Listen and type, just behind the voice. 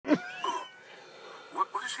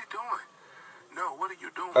you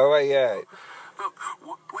doing? Oh, yeah.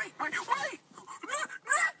 Wait.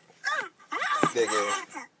 Nigga.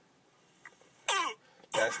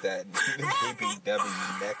 That's that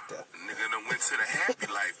BBW nectar. Nigga done went to the happy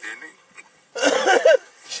life, didn't he?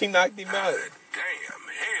 She knocked him out. Damn,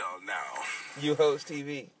 hell no. You host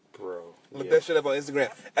TV. Bro. Look that shit up on Instagram.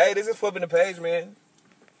 Hey, this is flipping the page, man.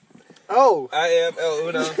 Oh. I am El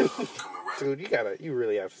Uno. Dude, you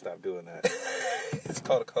really have to stop doing that. It's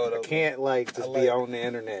called a cold open. Can't, just be on the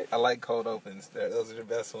internet. I like cold opens. Those are the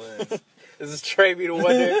best ones. This is Trey B the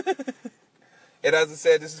Wonder. And as I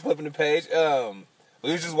said, this is flipping the page.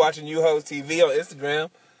 We was just watching You Host TV on Instagram.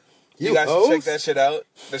 You guys should check that shit out.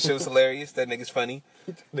 That shit was hilarious. That nigga's funny.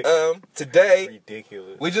 Today,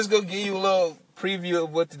 ridiculous. We just gonna give you a little preview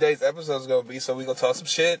of what today's episode is gonna be. So we gonna talk some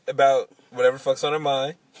shit about whatever the fuck's on our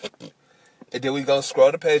mind, and then we gonna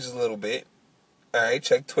scroll the pages a little bit. All right,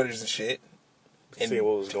 check Twitters and shit, and see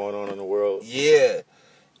what was going on in the world. Yeah,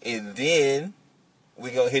 and then we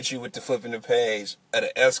gonna hit you with the flipping the page of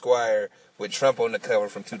the Esquire with Trump on the cover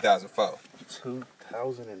from 2004.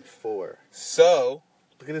 2004. So.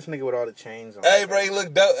 Look at this nigga with all the chains on. Hey, bro, he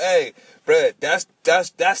look dope. Hey, bro, that's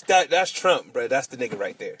Trump, bro. That's the nigga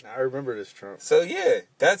right there. I remember this Trump. So yeah,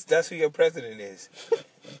 that's who your president is.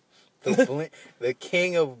 The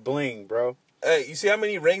king of bling, bro. Hey, you see how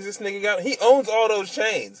many rings this nigga got? He owns all those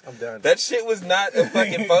chains. I'm done. That shit was not a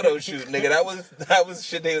fucking photo shoot, nigga. That was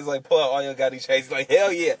shit. They was like, pull out all your goddamn chains. He's like,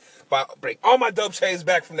 hell yeah, bring all my dope chains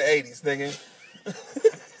back from the '80s, nigga.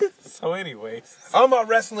 So anyways. All my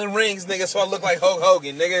wrestling rings, nigga, so I look like Hulk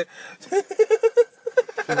Hogan, nigga.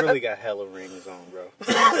 He really got hella rings on, bro.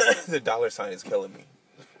 The dollar sign is killing me.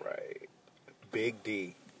 Right. Big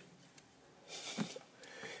D.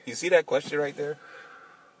 You see that question right there?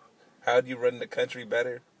 How do you run the country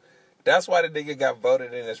better? That's why the nigga got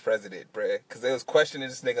voted in as president, bruh. Because they was questioning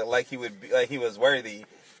this nigga like he was worthy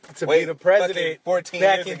to be the president 14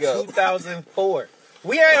 back years in ago. 2004.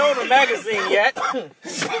 We ain't on the magazine yet.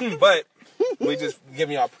 But we just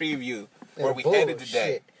giving y'all a preview where we headed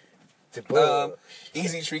today.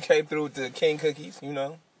 Easy Tree came through with the king cookies, you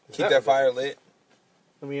know. Keep that fire lit.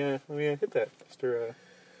 Let me hit that. Mr.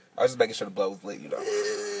 I was just making sure the blow was lit, you know.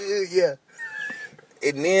 Yeah.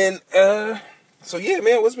 And then, so yeah,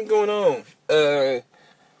 man, what's been going on? I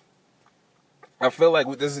feel like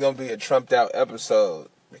this is going to be a trumped out episode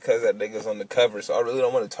because that nigga's on the cover, so I really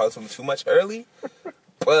don't want to talk to him too much early.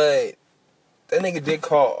 But that nigga did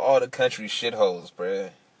call all the country shitholes,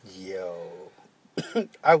 bruh. Yo.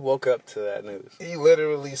 I woke up to that news. He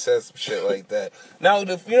literally said some shit like that. Now,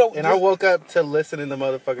 I woke up to listening to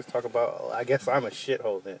motherfuckers talk about, I guess I'm a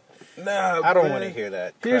shithole then. Nah, I don't want to hear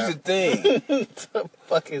that. Here's the thing. The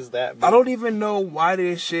fuck is that, man? I don't even know why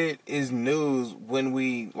this shit is news when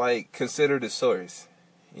we, consider the source.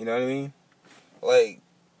 You know what I mean?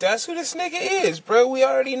 That's who this nigga is, bro. We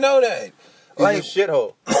already know that. He's a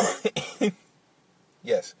shithole.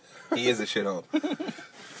 Yes, he is a shithole.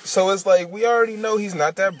 So it's we already know he's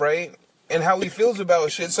not that bright and how he feels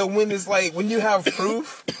about shit. So when it's when you have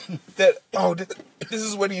proof that, this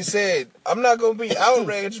is what he said, I'm not going to be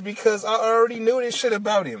outraged because I already knew this shit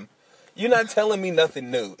about him. You're not telling me nothing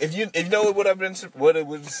new. If you know what it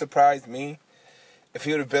would surprise me? If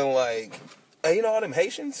he would have been like, hey, you know all them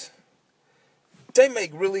Haitians? They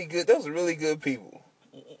make really good, those are really good people.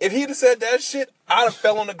 If he'd have said that shit, I'd have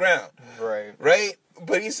fell on the ground. Right. Right?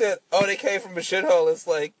 But he said, they came from a shithole. It's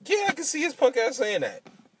yeah, I can see his punk ass saying that.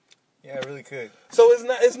 Yeah, I really could. So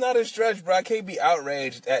it's not a stretch, bro. I can't be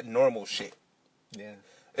outraged at normal shit. Yeah.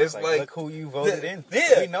 It's look who you voted in.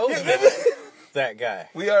 Yeah. We know that guy.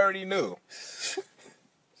 We already knew. It's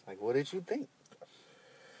what did you think?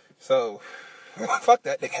 So, fuck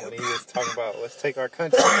that nigga. When he was talking about, let's take our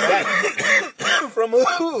country back. From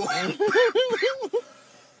who?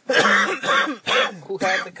 Who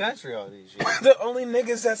had the country all these years? The only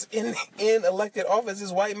niggas that's in elected office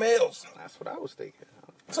is white males. That's what I was thinking.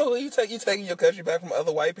 So you taking your country back from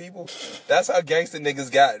other white people? That's how gangster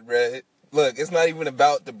niggas got, bruh. Look, it's not even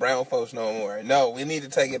about the brown folks no more. No, we need to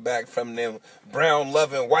take it back from them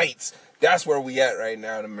brown-loving whites. That's where we at right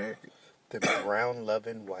now in America. The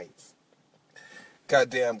brown-loving whites.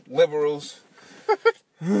 Goddamn liberals.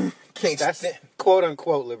 That's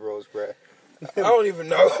quote-unquote liberals, bruh. I don't even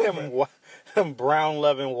know. Them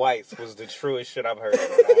brown-loving whites was the truest shit I've heard in a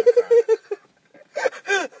long time.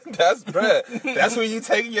 That's where you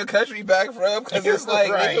taking your country back from? Because it's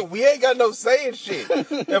right. Nigga, we ain't got no say in shit.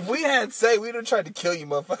 If we had say, we'd have tried to kill you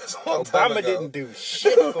motherfuckers a long time ago. Obama didn't do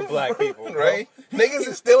shit for black people, bro. Right? Niggas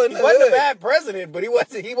is still in the He wasn't hood. a bad president, but he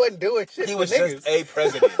wasn't doing shit He for was niggas. just a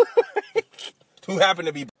president. Who happened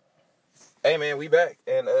to be... Hey, man, we back.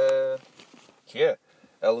 And, yeah.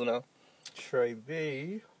 El Uno. Trey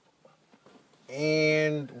B.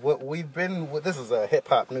 And what we've been, this is a hip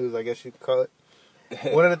hop news, I guess you could call it.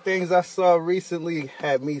 One of the things I saw recently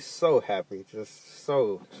had me so happy, just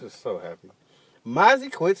so happy.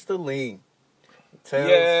 Mozzie quits the lean. Tells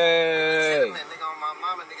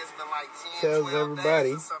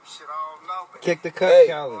everybody, kick the cup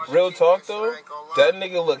challenge. Real talk though, that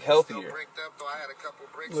nigga look healthier.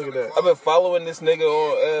 Look at that. I've been following this nigga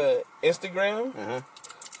on Instagram,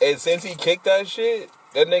 and since he kicked that shit,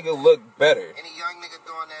 that nigga look better. Any young nigga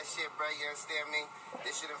doing that shit, bro, you understand me?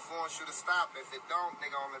 This should influence you to stop. If it don't,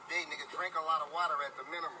 nigga, on the day, nigga, drink a lot of water at the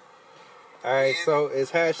minimum. Alright, so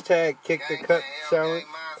it's hashtag kick the cup challenge.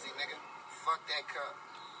 Fuck that cup.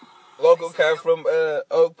 Local cat from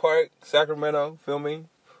Oak Park, Sacramento, feel me?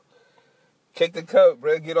 Kick the cup,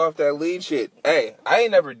 bro. Get off that lead shit. Hey, I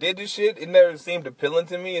ain't never did this shit. It never seemed appealing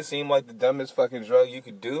to me. It seemed like the dumbest fucking drug you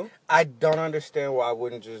could do. I don't understand why I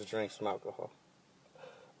wouldn't just drink some alcohol.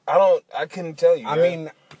 I couldn't tell you. I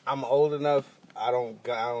mean, I'm old enough. I don't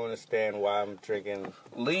understand why I'm drinking.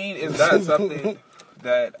 Lead is not something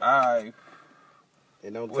that I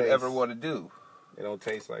would ever want to do. It don't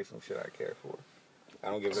taste like some shit I care for. I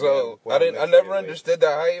don't give a So damn. I never understood the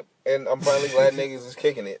hype, and I'm finally glad niggas is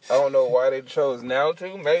kicking it. I don't know why they chose now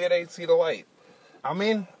to. Maybe they see the light. I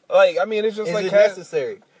mean, it's just is like it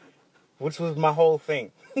necessary? Which was my whole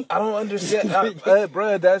thing. I don't understand,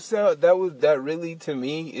 bro. That really to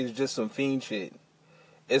me is just some fiend shit.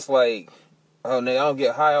 It's like, oh, nigga, I don't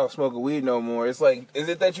get high off smoking weed no more. It's like, is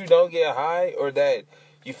it that you don't get high, or that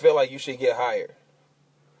you feel like you should get higher?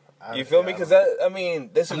 You feel me? Because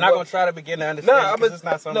this is. I'm not gonna try to begin to understand. It's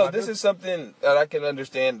not something. This is something that I can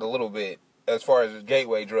understand a little bit as far as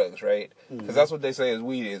gateway drugs, right? Because that's what they say is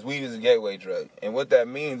weed is. Weed is a gateway drug, and what that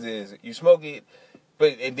means is you smoke it,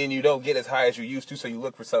 and then you don't get as high as you used to, so you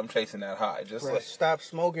look for something chasing that high. Just bro, like stop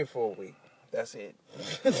smoking for a week. That's it.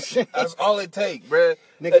 That's all it takes, bruh.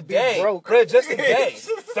 Nigga, a day, broke. Bruh, just a day.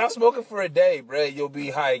 Stop smoking for a day, bruh. You'll be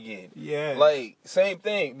high again. Yeah. Like, same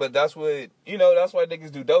thing. But that's what, that's why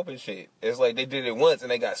niggas do dope and shit. It's like they did it once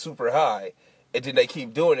and they got super high. And then they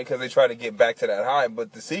keep doing it because they try to get back to that high.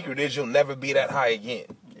 But the secret is you'll never be that high again.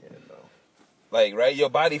 Yeah, no. Like, right? Your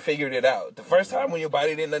body figured it out. The first time when your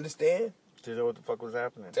body didn't understand. Didn't know what the fuck was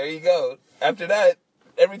happening. There you go. After that,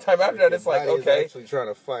 every time after that, it's like, okay. Actually trying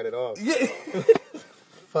to fight it off. Yeah.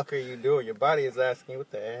 Fuck are you doing? Your body is asking, what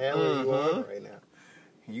the hell are you on right now?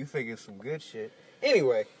 You thinking some good shit.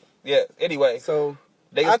 Anyway. Yeah, anyway. So,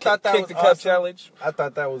 I thought that was the cup challenge. I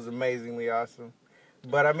thought that was amazingly awesome.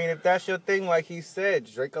 But, I mean, if that's your thing, like he said,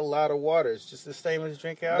 drink a lot of water. It's just the same as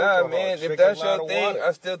drinking alcohol. Nah, man, if that's your thing,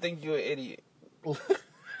 I still think you're an idiot.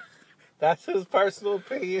 That's his personal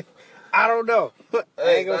opinion. I don't know. I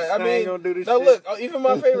ain't gonna do this shit. Look, even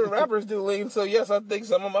my favorite rappers do lean, so yes, I think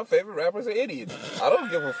some of my favorite rappers are idiots. I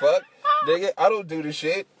don't give a fuck. I don't do this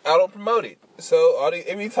shit. I don't promote it. So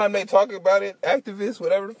every time they talk about it, activists,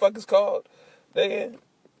 whatever the fuck it's called, I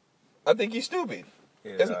think you're stupid.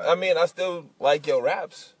 Yeah, I still like your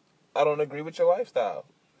raps. I don't agree with your lifestyle.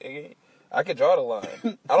 I could draw the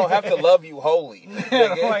line. I don't have to love you wholly.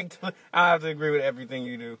 I have to agree with everything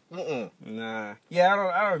you do. Nah. Yeah,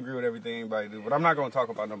 I don't agree with everything anybody do, but I'm not gonna talk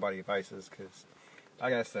about nobody's vices because I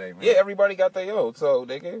gotta say, man. Yeah, everybody got their own, so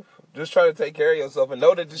nigga, just try to take care of yourself and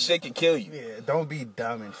know that this shit can kill you. Yeah, don't be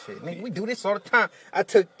dumb and shit. Nigga, we do this all the time. I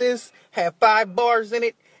took this, had 5 bars in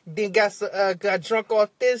it, then got drunk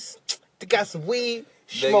off this, got some weed,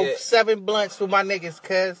 smoked 7 blunts with my niggas,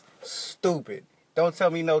 cuz stupid. Don't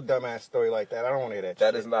tell me no dumbass story like that. I don't want to hear that shit.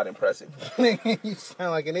 That is not impressive. You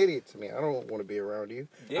sound like an idiot to me. I don't want to be around you.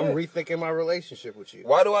 Yeah. I'm rethinking my relationship with you.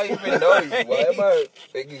 Why do I even know you? Why am I?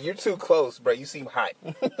 You're too close, bro. You seem hot.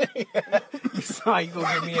 You sound like you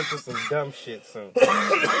gonna get me into some dumb shit soon.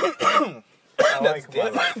 That's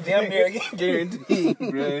damn near guaranteed,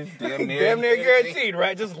 bro. Damn near guaranteed,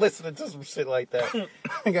 right? Just listening to some shit like that.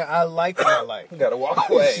 I like my life. You gotta walk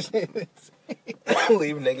away.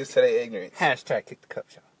 Leave niggas to their ignorance. Hashtag kick the cup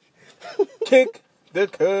challenge. Kick the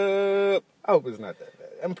cup. I hope it's not that bad.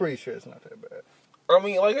 I'm pretty sure it's not that bad. I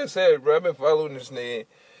mean, like I said, bro, I've been following this nigga.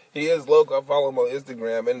 He is local. I follow him on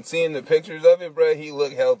Instagram. And seeing the pictures of it, bro, he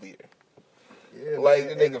look healthier. Yeah, like,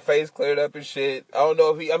 man. The nigga face cleared up and shit. I don't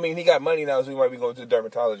know if he got money now, so he might be going to a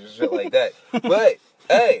dermatologist and shit like that. But,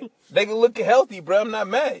 hey, nigga looking healthy, bro. I'm not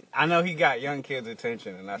mad. I know he got young kids'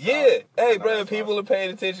 attention, and that's awesome. Hey, bro, people are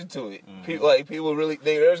paying attention to it. Mm-hmm. People really,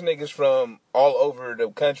 there's niggas from all over the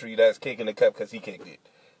country that's kicking the cup because he kicked it.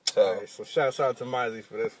 So, right, so shouts out to Mozzie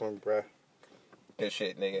for this one, bro. Good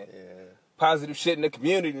shit, nigga. Yeah. Positive shit in the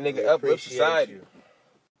community, nigga. Uplift society.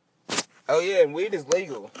 Oh, yeah, and weed is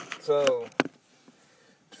legal. So,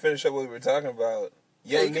 finish up what we were talking about,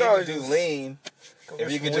 you Yeah, don't you need can to always do just lean go if get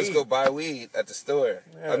you some can just weed. go buy weed at the store.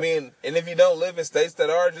 Yeah. I mean, and if you don't live in states that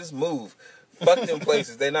are, just move. Fuck them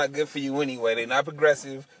places. They're not good for you anyway. They're not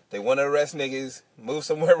progressive. They want to arrest niggas. Move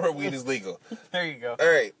somewhere where weed is legal. There you go. All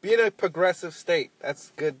right. Be in a progressive state.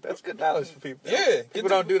 That's good. That's good knowledge for people. Yeah. People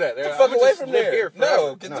don't do that. Get the I'ma fuck away just from live there. here No,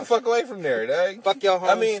 forever. get the fuck away from there, dog. Fuck your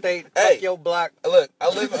home state. Hey, Fuck your block. Look,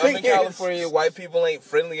 I'm in Yes. California. White people ain't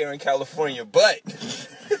friendlier in California, but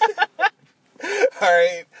all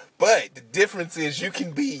right. But the difference is you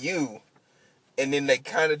can be you, and then they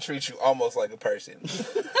kind of treat you almost like a person.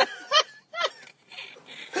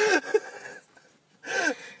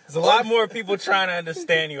 There's a lot more people trying to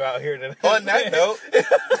understand you out here than On that note,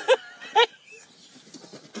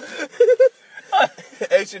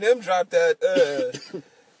 H&M dropped that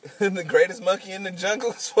the greatest monkey in the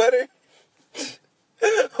jungle sweater,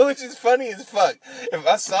 which is funny as fuck. If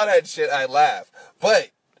I saw that shit, I'd laugh. But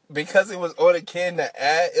because it was on a kid in the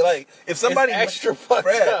ad, like if somebody It's extra fucked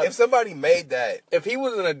up. if somebody made that, If he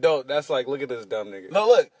was an adult, that's like, look at this dumb nigga. no,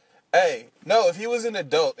 look. Hey, no, if he was an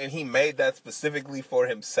adult and he made that specifically for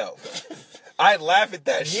himself, I'd laugh at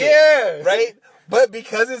that shit. Yeah. Right? But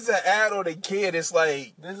because it's an ad on a kid, it's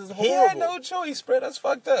like, This is he had horrible. no choice, bro. That's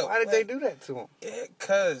fucked up. Why did they do that to him? Yeah,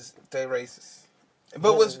 because they racist.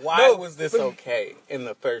 But Why was this okay in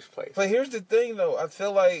the first place? But here's the thing, though. I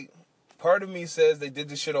feel like part of me says they did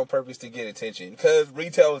this shit on purpose to get attention. Because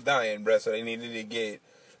retail was dying, bro, so they needed to get...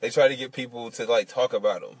 They tried to get people to, like, talk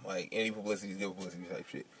about them. Like, any publicity is good publicity type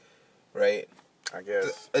shit. Right? I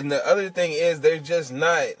guess. And the other thing is, they're just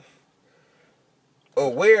not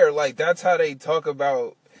aware. Like, that's how they talk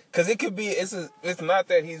about... Because it could be... It's not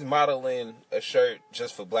that he's modeling a shirt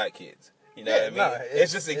just for black kids. You know what I mean? nah,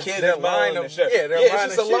 it's just a it's kid their that's modeling line a of- shirt. yeah, their it's line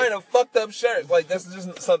just of a line shit. of fucked up shirts. Like, that's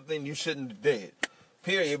just something you shouldn't have did.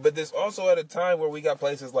 Period. But there's also at a time where we got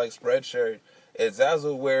places like Spreadshirt and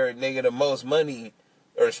Zazzle where, nigga, the most money...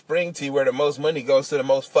 Or Spring Tea where the most money goes to the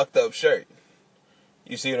most fucked up shirt.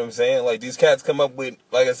 You see what I'm saying? Like, these cats come up with,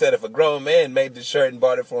 like I said, if a grown man made the shirt and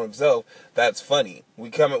bought it for himself, that's funny.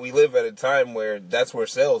 We live at a time where that's where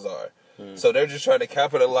sales are. So they're just trying to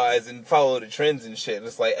capitalize and follow the trends and shit. And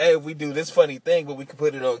it's like, hey, if we do this funny thing, but we can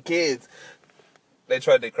put it on kids. They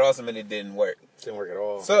tried to cross them and it didn't work. Didn't work at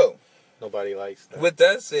all. So, Nobody likes that. with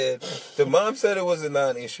that said, the mom said it was a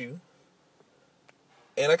non-issue.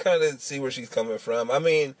 And I kind of see where she's coming from. I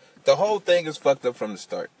mean, the whole thing is fucked up from the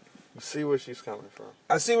start. You see where she's coming from.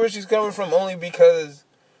 I see where she's coming from only because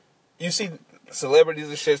you see celebrities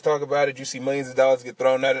and shit talk about it. You see millions of dollars get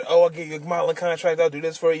thrown at it. Oh, I'll give you a modeling contract. I'll do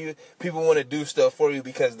this for you. People want to do stuff for you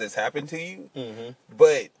because this happened to you. Mm-hmm.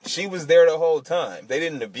 But she was there the whole time. They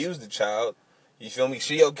didn't abuse the child. You feel me?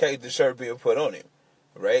 She okayed the shirt being put on him.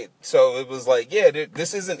 Right? So it was like, yeah,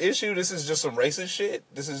 this is an issue. This is just some racist shit.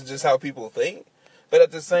 This is just how people think. But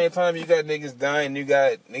at the same time, you got niggas dying. You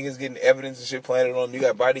got niggas getting evidence and shit planted on them. You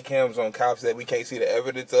got body cams on cops that we can't see the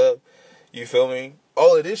evidence of. You feel me?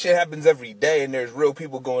 All of this shit happens every day, and there's real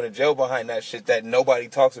people going to jail behind that shit that nobody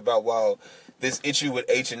talks about while this issue with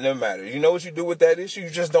H&M matters. You know what you do with that issue? You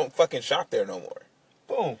just don't fucking shop there no more.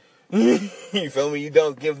 Boom. You feel me? You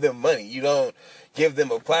don't give them money. You don't give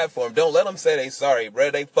them a platform. Don't let them say they sorry, bro.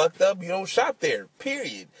 They fucked up. You don't shop there.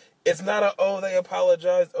 Period. It's not a, oh, they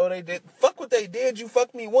apologized. Oh, they did. Fuck what they did. You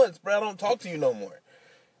fucked me once, bro. I don't talk to you no more.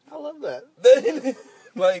 I love that.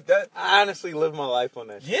 Like that. I honestly live my life on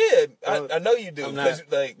that shit. Yeah, I know you do. I'm Because,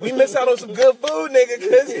 not. like, we miss out on some good food, nigga,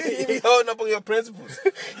 because you be holding up on your principles.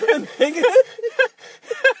 Nigga.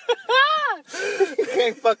 You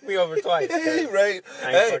can't fuck me over twice. Hey, right.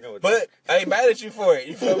 I ain't fucking with but I ain't mad at you for it.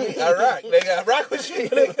 You feel me? I rock. Nigga, I rock with you.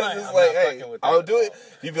 Because it's I'm like, not hey, fucking with that I'll do at it.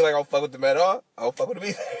 You be like, I'll fuck with them at all. I'll fuck with them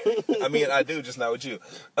either. I mean, I do, just not with you.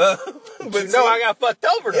 But You know I got fucked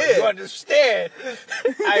over though. Yeah. You understand?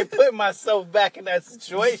 I ain't putting myself back in that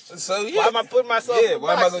situation. So, yeah. Why am I putting myself Yeah, in the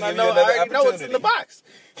why am I box? gonna I give you know another I already know what's in the opportunity? box.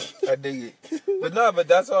 I dig it. But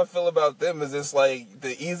that's how I feel about them is it's like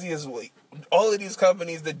the easiest way. All of these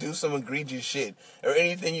companies that do some egregious shit or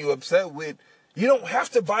anything you upset with, you don't have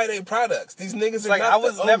to buy their products. These niggas It's are like not I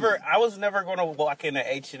was the never only. going to walk into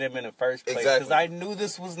H&M in the first place Exactly. because I knew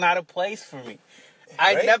this was not a place for me.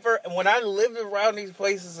 I Right? never, when I lived around these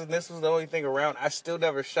places and this was the only thing around, I still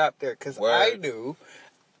never shopped there because I Word. knew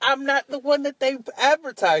I'm not the one that they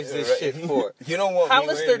advertise this Right. shit for. You don't want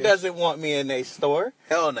Hollister me wearing this. doesn't want me in their store.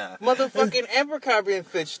 Hell nah. Motherfucking Abercrombie and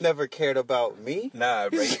Fitch never cared about me. Nah,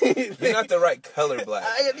 bro. You're not the right color black.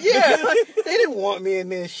 They didn't want me in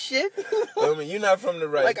this shit. I mean, you're not from the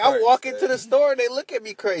right Like, I parts, walk man. into the store and they look at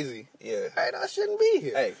me crazy. Yeah. Right, I shouldn't be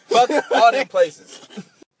here. Hey, fuck all them places.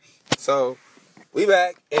 So, we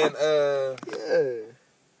back, and Yeah.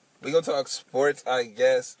 We gonna talk sports, I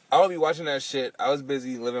guess. I won't be watching that shit. I was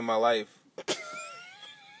busy living my life.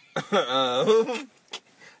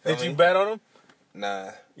 Did you bet on him?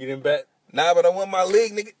 Nah. You didn't bet? Nah, but I won my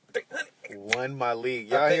league, nigga. Won my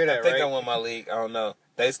league. Y'all hear that, I think right? I won my league. I don't know.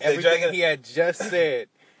 They Everything dragging. he had just said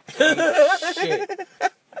ain't shit.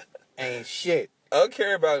 Ain't shit. I don't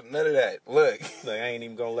care about none of that. Look, I ain't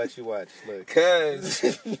even gonna let you watch. Look.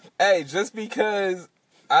 cause hey, just because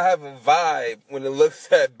I have a vibe when it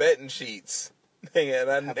looks at betting sheets, nigga,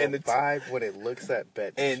 Have a vibe when it looks at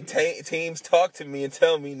bet. and teams talk to me and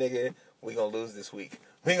tell me, nigga, we gonna lose this week.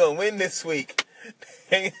 We gonna win this week.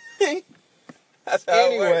 That's how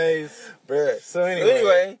Anyways, it works, bruh. so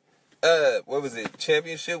anyway. What was it?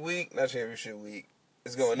 Championship week? Not championship week.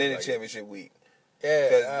 It's going into like championship week.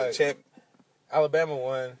 Yeah. Because Alabama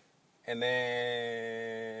won, and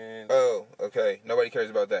then Oh, okay. Nobody cares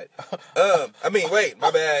about that. I mean, wait, my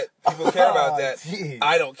bad. People care about that. Jeez.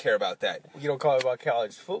 I don't care about that. You don't call it about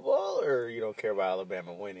college football, or you don't care about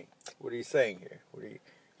Alabama winning? What are you saying here? What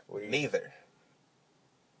are you Neither.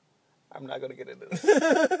 I'm not gonna get into this.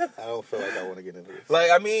 I don't feel like I want to get into this.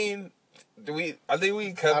 Like, I mean, I think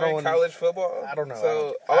we covered college football. I don't know.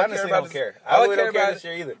 So I honestly don't care. I really don't care this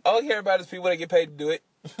year either. All I care about is people that get paid to do it.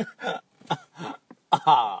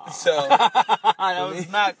 So that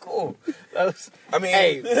was not cool. I mean,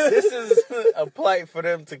 Hey, this is a plight for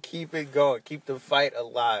them to keep it going, keep the fight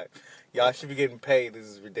alive. Y'all should be getting paid. This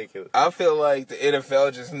is ridiculous. I feel like the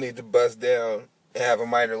NFL just need to bust down and have a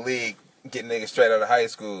minor league, get niggas straight out of high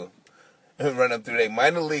school, and run them through their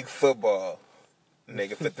minor league football,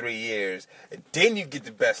 nigga, for 3 years. And then you get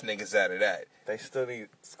the best niggas out of that. They still need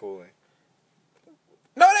schooling.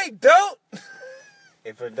 No, they don't.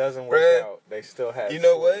 If it doesn't work Bruh, out, they still have. You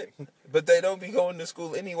know schooling. what? But they don't be going to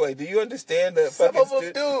school anyway. Do you understand the Some fucking of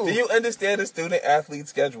them do. Do you understand the student athlete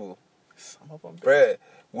schedule? Some of them. Bruh,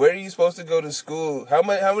 where are you supposed to go to school? How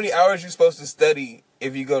many hours you supposed to study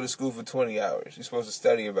if you go to school for 20 hours? You're supposed to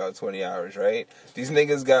study about 20 hours, right? These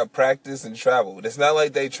niggas got practice and travel. It's not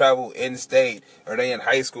like they travel in-state or they in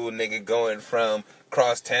high school, nigga, going from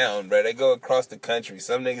across town, bruh. They go across the country.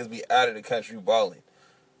 Some niggas be out of the country balling.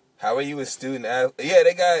 How are you a student athlete? Yeah,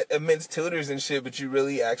 they got immense tutors and shit, but you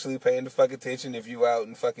really actually paying the fuck attention if you out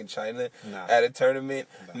in fucking China at a tournament?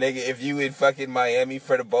 Nah. Nigga, if you in fucking Miami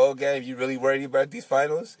for the bowl game, you really worried about these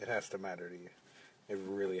finals? It has to matter to you. It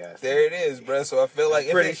really has to. There it is, bro. So I feel like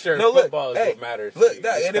pretty sure football is what matters. Look,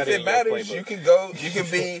 and if it matters, you can go. You can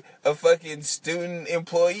be a fucking student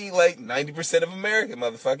employee like 90% of America,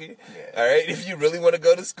 motherfucker. Yeah. All right. If you really want to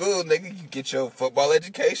go to school, nigga, you get your football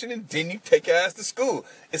education and then you take your ass to school.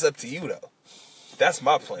 It's up to you though. That's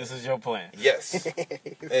my plan. This is your plan. Yes.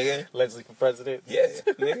 Nigga. Leslie for president. Yeah,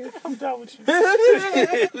 nigga. I'm down with you.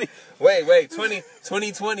 Wait.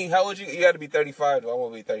 2020. How old you? You got to be 35. I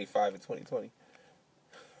won't be 35 in 2020.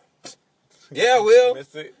 Yeah, I will.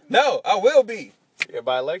 Missed it? No, I will be. Yeah,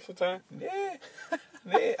 by election time? Yeah.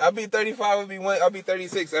 I'll be 35. I'll be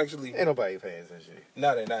 36 actually. Ain't nobody paying attention.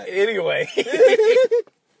 No, they're not. Anyway.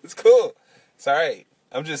 It's cool. It's alright.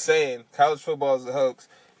 I'm just saying, college football is a hoax.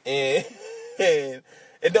 And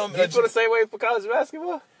it don't... You feel the same way for college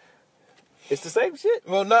basketball? It's the same shit.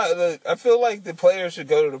 Well, I feel like the players should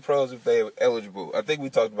go to the pros if they're eligible. I think we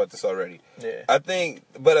talked about this already. Yeah. I think,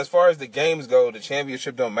 but as far as the games go, the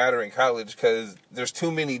championship don't matter in college because there's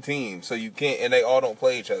too many teams, so you can't, and they all don't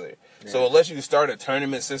play each other. Yeah. So unless you start a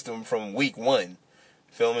tournament system from week 1,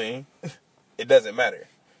 feel me? It doesn't matter.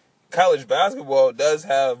 College basketball does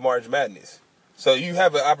have March Madness, so you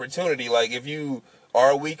have an opportunity. Like if you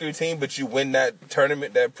are a weaker team, but you win that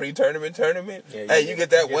tournament, that pre-tournament tournament, you get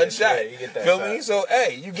that one shot. Yeah, you get that shot. Me? So,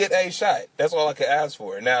 you get a shot. That's all I could ask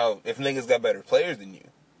for. Now, if niggas got better players than you,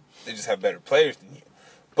 they just have better players than you.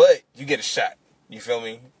 But you get a shot. You feel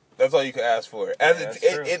me? That's all you could ask for.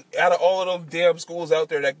 Out of all of those damn schools out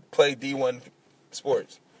there that play D1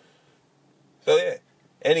 sports. So, yeah.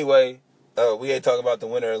 Anyway, we ain't talking about the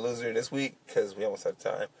winner or loser this week because we almost have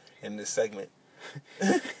time in this segment.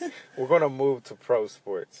 We're going to move to pro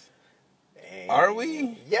sports. And are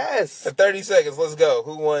we? Yes. 30 seconds. Let's go.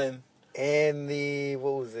 Who won? And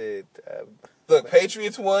what was it? Look,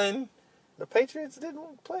 Patriots won. The Patriots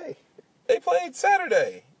didn't play. They played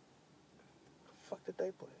Saturday. The fuck did they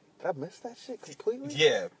play? Did I miss that shit completely?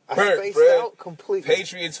 Yeah. I spaced out completely.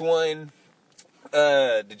 Patriots won.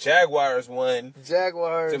 The Jaguars won.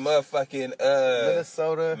 Jaguars. The motherfucking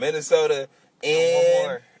Minnesota. And one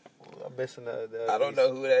more. I'm missing I don't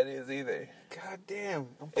know who that is either. God damn.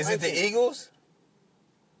 Is it the Eagles?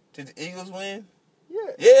 Did the Eagles win?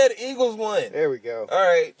 Yeah. Yeah, the Eagles won. There we go. All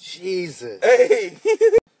right. Jesus. Hey.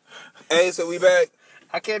 Hey, so we back.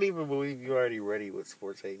 I can't even believe you already ready with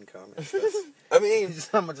sports hating comments. I mean,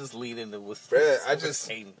 I'm gonna just lead into with bruh, sports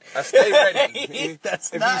hating. I stay ready.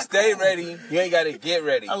 That's if not you stay cool. ready, you ain't got to get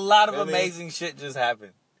ready. A lot of You know what I mean? amazing shit just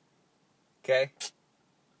happened. Okay?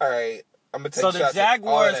 All right, I'm gonna take So shots the at all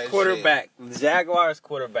Jaguars that quarterback, the Jaguars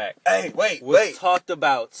quarterback Shit. Hey, was talked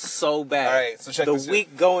about so bad. All right, so check the this out.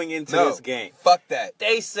 week going into No, this game. fuck that,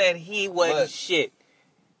 They said he wasn't Look. shit.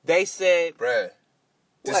 They said, bruh.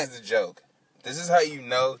 This What? is a joke. This is how you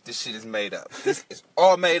know this shit is made up. This is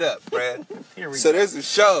all made up, bruh. here we So go. there's a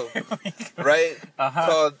show, right, Uh-huh.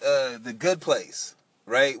 called The Good Place,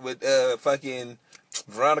 right, with fucking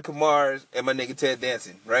Veronica Mars and my nigga Ted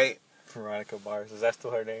Danson, right? Veronica Mars. Is that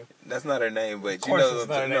still her name? That's not her name, but you course know, it's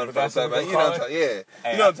not her you know name, what but I'm that's talking what about. they You know what I'm call talking yeah.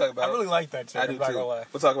 Hey, You know what I'm talking about. I really like that chick. I I'm do not too. gonna lie.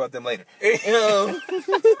 We'll talk about them later.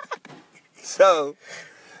 So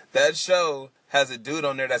that show has a dude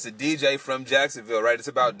on there that's a DJ from Jacksonville, right? It's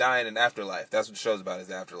about dying and afterlife. That's what the show's about, is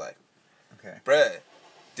the afterlife. Okay. Bruh,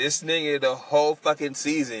 this nigga the whole fucking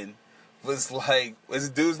season was like, was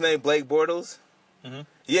the dude's name Blake Bortles? Mhm.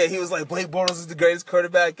 Yeah, he was like, Blake Bortles is the greatest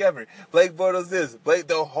quarterback ever. Blake Bortles this. Blake,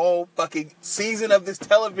 the whole fucking season of this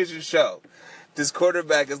television show. This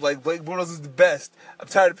quarterback is like, Blake Bortles is the best. I'm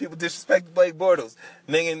tired of people disrespecting Blake Bortles.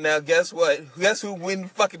 Nigga, now guess what? Guess who win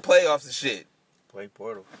fucking playoffs and shit? Blake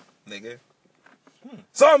Bortles. Nigga.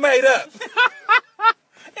 It's all made up.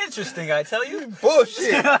 Interesting, I tell you.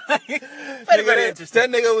 Bullshit. Very, Nigga, very that interesting.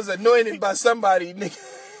 nigga was anointed by somebody,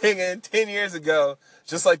 nigga, 10 years ago.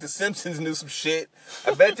 Just like the Simpsons knew some shit.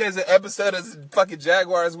 I bet there's an episode of fucking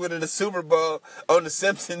Jaguars winning the Super Bowl on the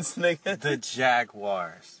Simpsons, nigga. The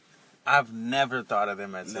Jaguars. I've never thought of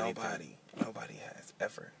them as anything. Nobody has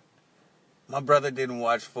ever. My brother didn't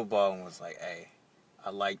watch football and was like, hey, I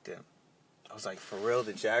like them. I was like, for real,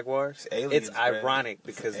 the Jaguars? Aliens, It's bro. ironic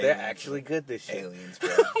because It's they're aliens, actually good this year. Aliens, bro.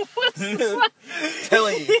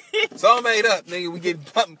 Telling you. It's all made up, nigga. We getting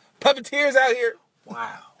puppeteers out here.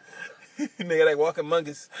 Wow. Nigga, they walk among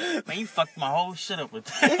us. Man, you fucked my whole shit up with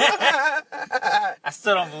that. I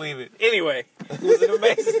still don't believe it. Anyway, it was an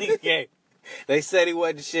amazing game. They said he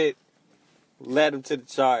wasn't shit. Led him to the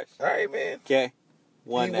charge. All right, man. Okay?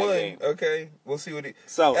 Won that game. Okay, we'll see what he.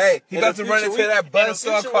 So, Hey, he in about the to run future, into that in the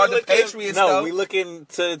buzzsaw future, called we the looking- Patriots. No, though. we looking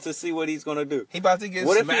to see what he's gonna do. He about to get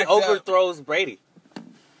What if he smacked up. overthrows Brady?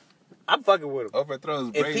 I'm fucking with him.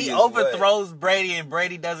 Overthrows Brady. If he is what? overthrows Brady and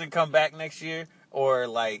Brady doesn't come back next year, or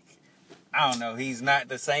like, I don't know, he's not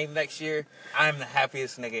the same next year, I'm the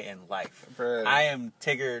happiest nigga in life. Bruh. I am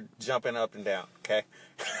Tigger jumping up and down, okay?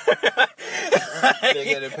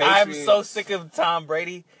 Nigga, the I'm Patriots- so sick of Tom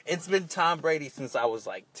Brady. It's been Tom Brady since I was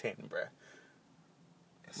like 10, bruh.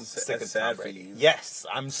 I'm sick That's of sad Tom for Brady. you. Yes,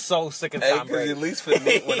 I'm so sick of Hey, Tom because Brady. at least for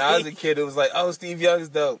me, when I was a kid, it was like, oh, Steve Young's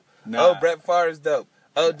dope. Nah. Oh, Brett Favre's dope.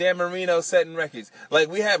 Oh, Dan Marino setting records. Like,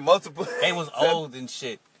 we had multiple. They was old and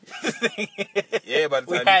shit. Yeah, by the time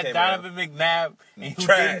we he had came Donovan McNabb, and who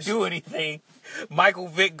Trash. didn't do anything. Michael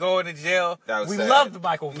Vick going to jail. That was We sad. loved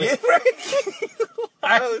Michael Yeah, Vick. right.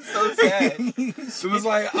 That was so sad. It was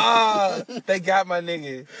like, they got my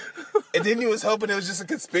nigga. And then he was hoping it was just a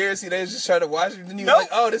conspiracy. They was just trying to watch him. Then he was Nope. like,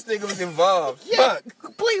 oh, this nigga was involved. Yeah, Fuck.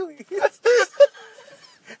 completely.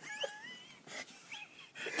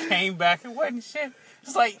 Came back and wasn't shit.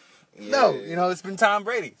 It's like, no, Yeah. you know, it's been Tom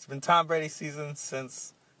Brady. It's been Tom Brady's season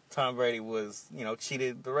since Tom Brady was,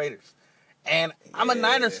 cheated the Raiders. And I'm a Yeah.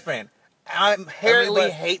 Niners fan. I inherently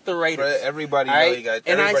Everybody- hate the Raiders. Bruh, everybody know Alright? you got.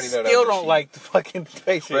 And I Everybody know that still was a don't cheat. like the fucking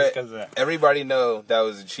Patriots Bruh, because of that. everybody know that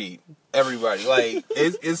was a cheat. Everybody, like,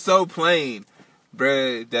 it's so plain,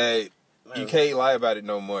 bruh, that you can't lie about it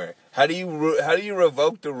no more. How do you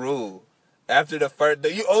revoke the rule after the first?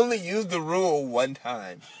 You only used the rule one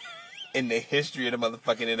time in the history of the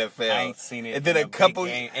motherfucking NFL. I ain't seen it And then in a couple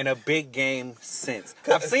in a big game since.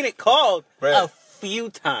 I've seen it called Bruh. a few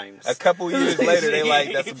times. A couple years later, they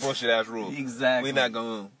like, that's a bullshit ass rule. Exactly. We not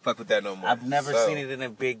gonna fuck with that no more. I've never So, seen it in a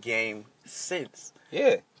big game since.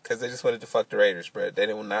 Yeah, because they just wanted to fuck the Raiders, bro. They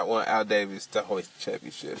did not want Al Davis to hoist the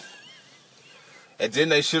championship. And then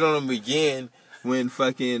they shit on him again when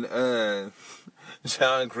fucking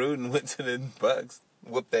John Gruden went to the Bucks,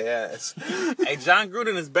 whooped their ass. Hey, John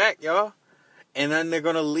Gruden is back, y'all. And then they're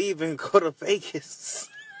gonna leave and go to Vegas.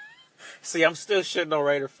 See, I'm still shitting on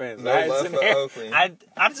Raider fans. No love for Oakland.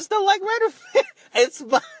 I just don't like Raider fans. It's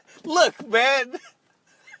my look, man.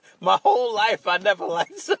 My whole life, I never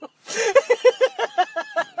liked them.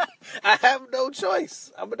 I have no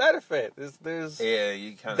choice. I'm a Niner fan. There's Yeah,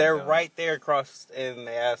 you kind of. they're right there across in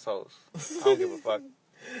the assholes. I don't give a fuck.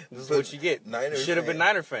 This is what you get. Niner Should have been fan.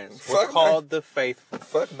 Niner fans. We're Fuck called the faithful.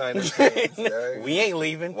 Fuck Niners fans, dog. We ain't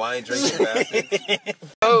leaving. Wine drinking bastards.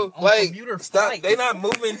 Oh, Like, commuter stop. flights. They not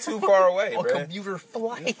moving too far away, On bro. commuter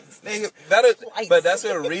flights. Nigga, Flights. but that's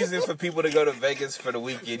a reason for people to go to Vegas for the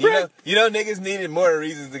weekend. You know, niggas needed more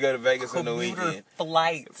reasons to go to Vegas on the Commuter weekend.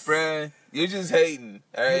 flights. Bruh, you're just hating.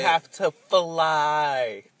 All right? You have to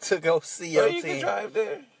fly to go see your you team. can drive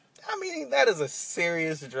there. I mean, that is a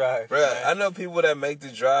serious drive. Bruh, man. I know people that make the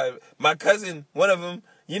drive. My cousin, one of them,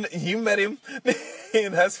 you met him.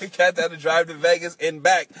 And that's a cat that had to drive to Vegas and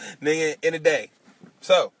back, nigga, in a day.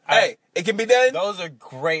 So, hey, it can be done. Those are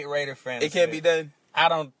great Raider fans. It can be done. I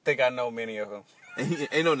don't think I know many of them.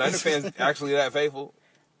 Ain't no Niner fans actually that faithful.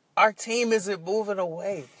 Our team isn't moving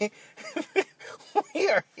away. We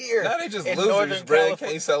are here. Now they just in losers, Northern bro.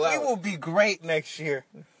 California. Can't sell out. We will be great next year.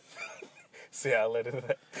 See how I let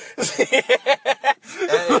it.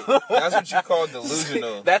 Hey, that's what you call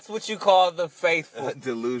delusional. That's what you call the faithful.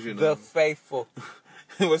 Delusional. The faithful.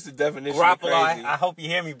 What's the definition Garoppolo, of crazy? I hope you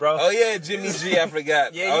hear me, bro. Oh yeah, Jimmy G. I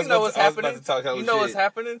forgot. Yeah, I you was know about what's to, I was happening. about to talk hella You know shit. what's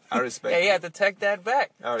happening. I respect Yeah, you you. had to take that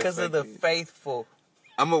back I because of the respect you. faithful.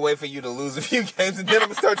 I'm gonna wait for you to lose a few games and then I'm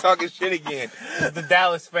gonna start talking shit again. The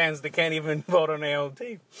Dallas fans that can't even vote on their own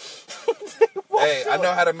team. Hey, I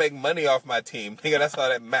know how to make money off my team. Nigga, that's all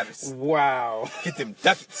that matters. Wow. Get them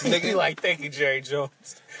ducats, Be nigga. like, thank you, Jerry Jones.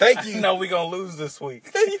 Thank you. No, we gonna lose this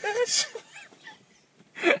week.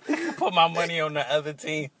 Put my money on the other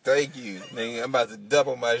team. Thank you, nigga. I'm about to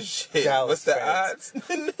double my shit. Dallas What's the fans.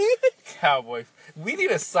 odds? Cowboys. We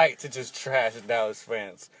need a site to just trash Dallas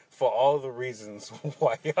fans for all the reasons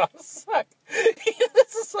why y'all suck.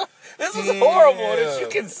 this is horrible that you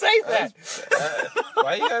can say that.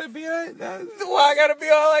 Why you gotta be like that? Why I gotta be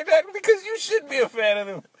all like that? Because you should be a fan of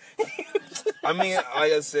them. I mean,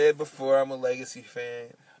 like I said before, I'm a legacy fan.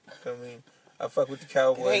 I mean, I fuck with the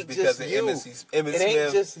Cowboys because of Emmitt Smith. It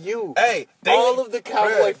ain't just you. Hey, all of the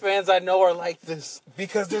Cowboy bruh, fans I know are like this.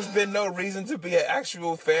 because there's been no reason to be an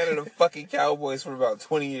actual fan of the fucking Cowboys for about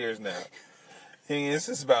 20 years now. This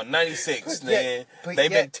is about 96, man. They've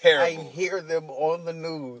been terrible. I hear them on the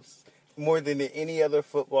news more than any other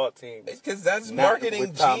football team. Because that's Not marketing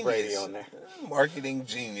with Tom genius. Brady on there. Marketing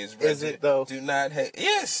genius. Is it, though? Do not hate.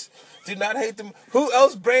 Yes. Do not hate them. Who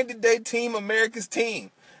else branded their team America's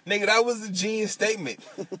team? Nigga, that was a genius statement.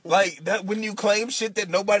 Like, that when you claim shit that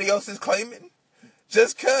nobody else is claiming,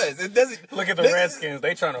 just cause. It doesn't. Look at the Redskins.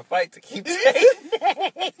 They trying to fight to keep Tate.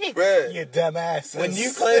 Bruh, You dumbasses. when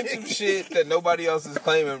you claim some shit that nobody else is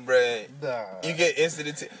claiming, bruh, you get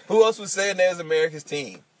instant. Who else was saying there's America's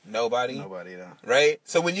team? Nobody. Nobody, no. Right?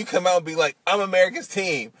 So when you come out and be like, I'm America's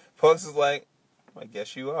team, folks is like, I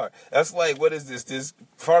guess you are. That's like, what is this? This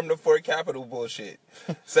farm to Fort Capital bullshit.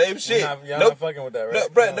 Same shit. Y'all not fucking with that, right? No,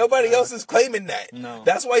 bruh, nobody else is claiming that. No.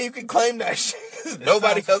 That's why you can claim that shit. 'Cause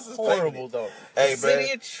nobody else is claiming horrible, it. though. Hey, the City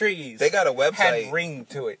bruh, of Trees. they got a website. Had ring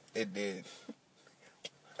to it. It did.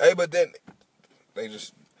 Hey, but then they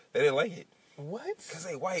didn't like it. What? Cause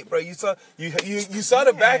they white, bro. You saw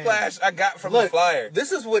the backlash I got from the flyer.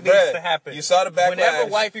 This is what Bruh, needs to happen. you saw the backlash. Whenever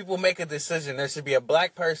white people make a decision, there should be a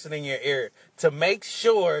black person in your ear to make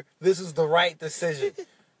sure this is the right decision.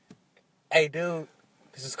 Hey, dude,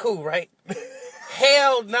 this is cool, right?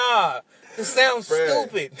 Hell nah. This sounds Bruh,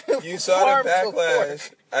 stupid. You saw Farm the support.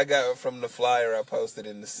 backlash I got from the flyer I posted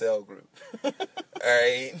in the cell group. All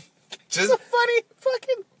right, just It's a funny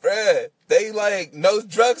fucking. bruh, they like no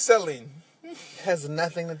drug selling. Has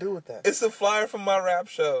nothing to do with that. It's a flyer from my rap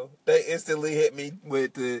show. They instantly hit me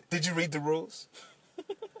with the, did you read the rules?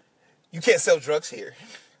 You can't sell drugs here.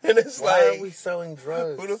 And it's Why like, are we selling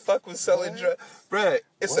drugs? who the fuck was selling What? drugs? Bruh,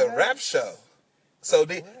 it's a What? rap show. So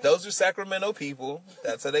those are Sacramento people.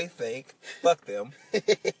 That's how they think. Fuck them.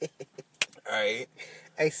 Alright.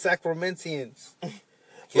 Hey, Sacramentians.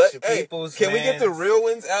 Hey, can we get the real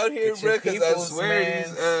ones out here, Get your bruh? Because I peoples, swear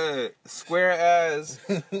these square ass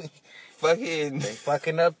fucking... They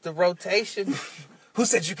fucking up the rotation. Who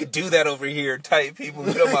said you could do that over here? Type people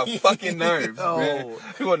get on my fucking nerves, man.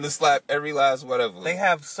 You want to slap every last one of them. They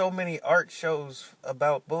have so many art shows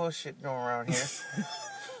about bullshit going around here.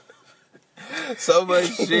 So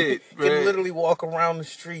much shit, You can man. literally walk around the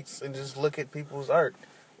streets and just look at people's art.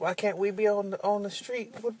 Why can't we be on the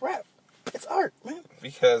street with rap? It's art, man.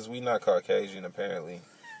 Because we not Caucasian, apparently.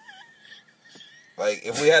 Like,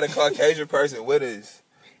 if we had a Caucasian person with us,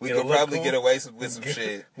 we It'll could look probably cool. get away with some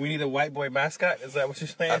shit. We need a white boy mascot? Is that what you're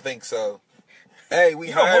saying? I think so. Hey, we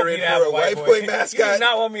You don't want hiring me to have for a white boy You do mascot.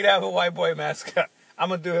 not want me to have a white boy mascot. I'm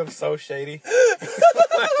going to do him so shady.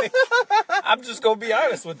 I'm just going to be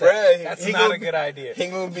honest with that. Bruh, That's he not gonna a good idea. He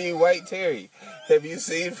gonna be White Terry. Have you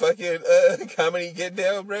seen fucking Comedy Get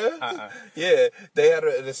Down, bro? Yeah, they had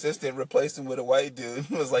an assistant replace him with a white dude.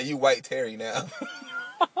 It was like, you White Terry now.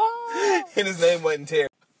 And his name wasn't Terry.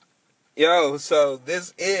 Yo, so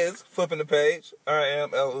this is Flipping the Page. I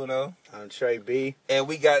am El Uno. I'm Trey B. And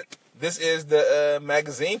this is the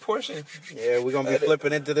magazine portion. Yeah, we're going to be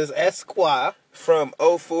flipping into this Esquire. From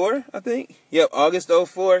 04, I think. Yep, August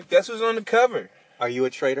 04. Guess who's on the cover? Are you a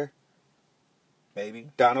traitor? Maybe.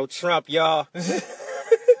 Donald Trump, y'all.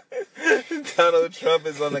 Donald Trump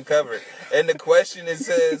is on the cover. And the question, it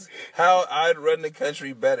says, how I'd run the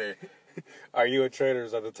country better. Are you a traitor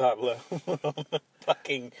is at the top level.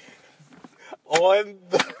 Fucking on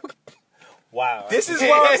the... Wow. This is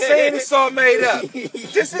why I'm saying it's all made up.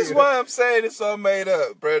 This is why I'm saying it's all made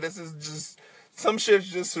up, bro. This is just... Some shit's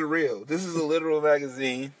just surreal. This is a literal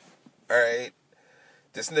magazine. Alright.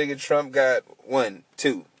 This nigga Trump got 1,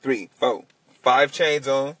 2, 3, 4, 5 chains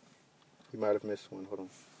on. You might have missed one. Hold on.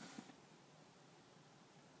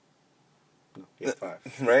 No, he had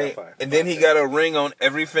 5. Right? Five. And then he got a ring on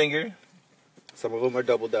every finger. Some of them are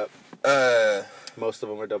doubled up. Most of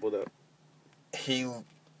them are doubled up.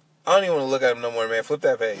 I don't even want to look at him no more, man. Flip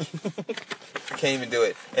that page. Can't even do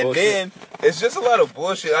it. And Bullshit. then, it's just a lot of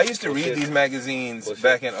bullshit. I used to read these magazines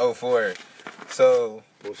back in 04. So,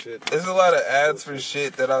 Bullshit. there's a lot of ads for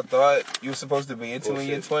shit that I thought you were supposed to be into in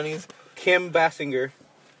your 20s. Kim Basinger.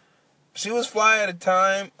 She was fly at a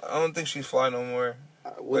time. I don't think she's fly no more.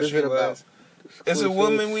 What But is she it about? was. It's a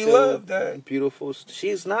woman we Still love, Dad. Beautiful.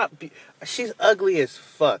 She's not... she's ugly as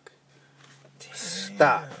fuck.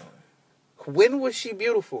 Stop. When was she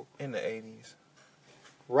beautiful? In the 80s.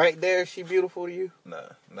 Right there, she beautiful to you? Nah,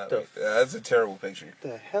 not like that. That's a terrible picture.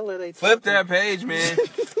 The hell are they Flip talking? that page, man.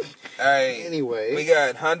 Alright. Anyway. We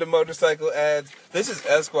got Honda motorcycle ads. This is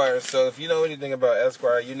Esquire, so if you know anything about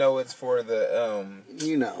Esquire, you know it's for the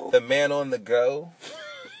the man on the go.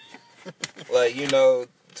 Like,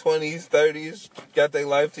 20s, 30s, got their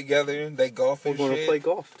life together, they golf and We're going shit. to play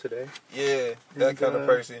golf today. Yeah, that kind of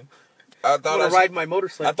person. I I'm going to ride my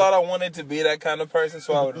motorcycle. I thought I wanted to be that kind of person,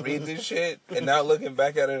 so I would read this shit, and now looking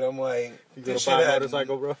back at it, I'm like, You going to buy a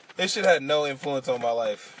motorcycle, bro? This shit had no influence on my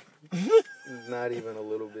life. Not even a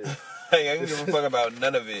little bit. Like, I don't give a fuck about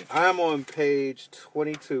none of it. I'm on page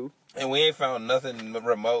 22. And we ain't found nothing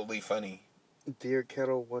remotely funny. Dear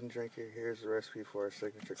kettle, one drinker, here's the recipe for our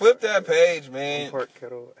signature. Flip cocktail. that page, One man. part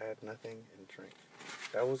kettle, add nothing, and drink.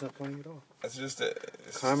 That wasn't funny at all. That's just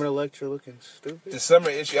Carmen Electra looking stupid. the summer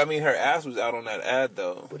issue. I mean, her ass was out on that ad,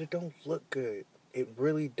 though. But it don't look good. It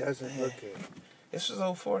really doesn't look good. This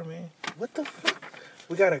was 04, man. What the fuck?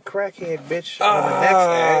 We got a crackhead bitch on the next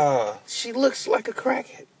ad. She looks like a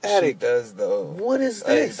crackhead She addict. does, though. What is Like,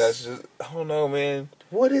 this? that's just, I don't know, man.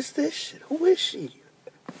 What is this shit? Who is she?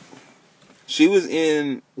 She was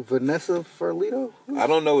in, Vanessa Ferlito? I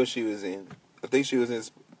don't know what she was in. I think she was in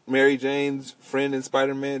Mary Jane's friend in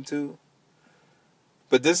Spider-Man 2.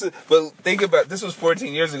 But think about, this was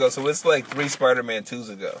 14 years ago, so it's like 3 Spider-Man 2s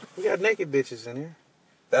ago. We got naked bitches in here.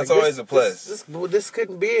 That's Like, always a plus. This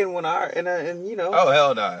couldn't be in one hour, and you know. Oh,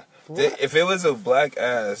 hell nah. What? If it was a black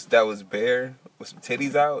ass that was bare with some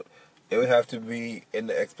titties out, it would have to be in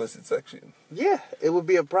the explicit section. Yeah, it would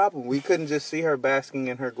be a problem. We couldn't just see her basking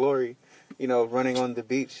in her glory, running on the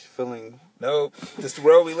beach, feeling Nope. This the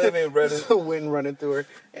world we live in, brother. the wind running through her,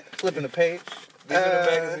 flipping the page. These are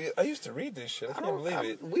the magazines. I used to read this shit. I can't believe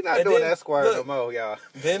it. We not And doing then, Esquire look, no more, y'all.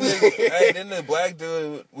 Then the black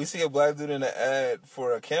dude, we see a black dude in the ad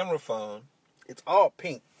for a camera phone, It's all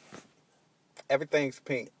pink. Everything's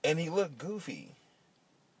pink. and he looked goofy.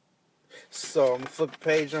 So I'm gonna flip the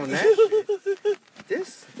page on that shit.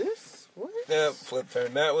 This, what? Yeah,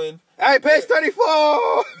 turn that one. Hey, page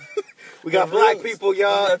 34! We got The black Roots. people, We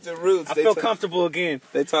y'all. got the Roots. I feel comfortable again.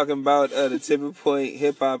 They talking about the Tipping Point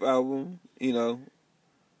hip hop album. Hey,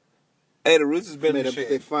 the Roots has been the They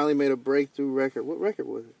shit. finally made a breakthrough record. What record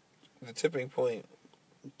was it? The Tipping Point.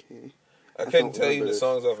 Okay. I I couldn't don't tell you remember the this.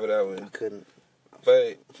 songs off of that I one. couldn't.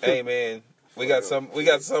 But hey, man, we got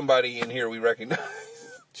somebody in here we recognize.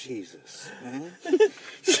 Jesus. And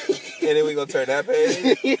then we gonna turn that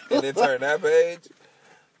page, and then turn that page,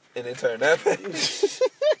 and then turn that page,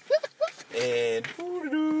 and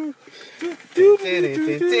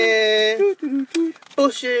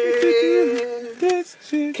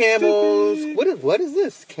Bullshit. Camels. What is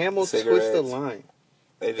this? Camel Twist the Cigarettes. Line.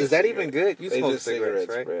 They just Is that even good? You They smoke just cigarettes,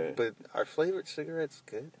 right? bruh. But are flavored cigarettes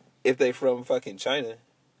good? If they from fucking China,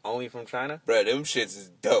 Only from China? bruh, them shits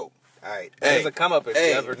is dope. Alright. Hey, There's a come up if you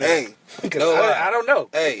ever knew. hey, 'Cause no lie. I don't know.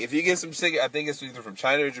 Hey, if you get some cigarettes, I think it's either from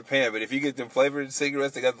China or Japan, but if you get them flavored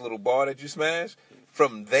cigarettes, they got the little ball that you smash,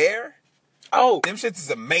 from there, Oh, them shits is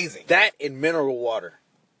amazing. that in mineral water.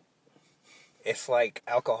 It's like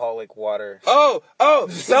alcoholic water. Oh,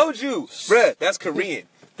 soju. Bruh, that's Korean.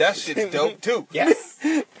 That shit's dope too. Yes.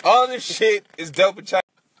 All this shit is dope in China.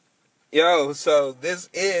 Yo, so this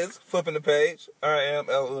is Flipping the Page. I am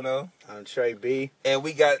El Uno. I'm Trey B. And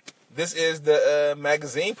this is the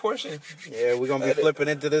magazine portion. Yeah, we're going to be flipping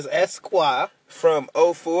into this Esquire. From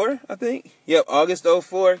 04, I think. Yep, August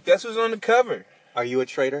 04. Guess who's on the cover? Are you a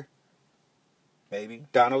traitor? Maybe.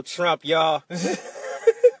 Donald Trump, y'all.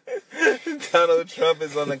 Donald Trump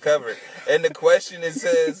is on the cover. And the question, it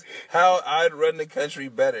says, how I'd run the country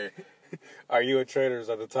better. Are you a traitor is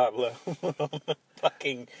at the top level.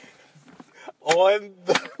 Fucking on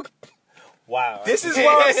the... Wow. This is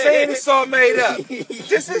why I'm saying it's all made up.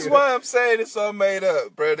 This is why I'm saying it's all made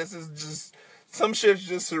up, bro. This is just... Some shit's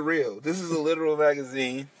just surreal. This is a literal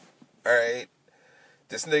magazine. Alright?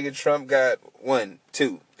 This nigga Trump got 1,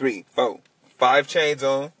 2, 3, 4, 5 chains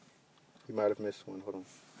on. You might have missed one. Hold on.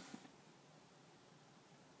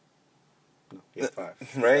 No, yeah,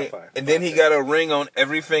 5. Right? Five. And then he got a ring on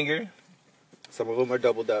every finger. Some of them are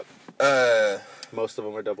doubled up. Most of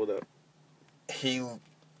them are doubled up. I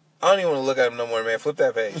don't even want to look at him no more, man. Flip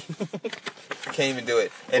that page. I can't even do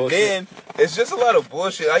it. And Bullshit. then, it's just a lot of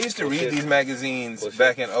bullshit. I used to read these magazines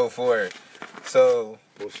back in 04. So,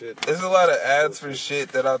 Bullshit. there's a lot of ads for shit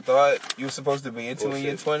that I thought you were supposed to be into in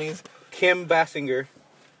your 20s. Kim Basinger.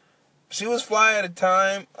 She was fly at a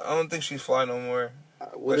time. I don't think she's fly no more.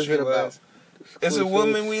 What But is she it about? was. It's a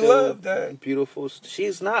woman we So love, Dad. Beautiful.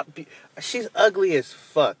 She's not... she's ugly as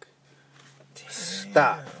fuck.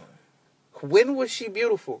 Stop. When was she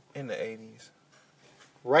beautiful? In the 80s.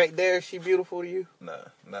 Right there, is she beautiful to you? Nah,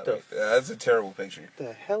 not like that. That's a terrible picture.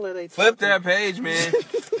 The hell are they Flip talking that page, man.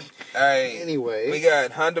 Alright. Anyway. We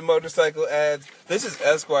got Honda motorcycle ads. This is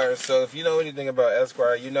Esquire, so if you know anything about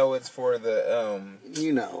Esquire, you know it's for the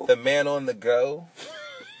the man on the go.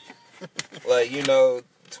 Like, 20s,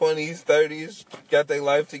 30s, got their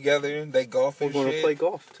life together, they golf We're and going shit. to play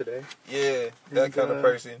golf today. Yeah, that kind of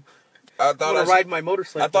person. I thought I ride my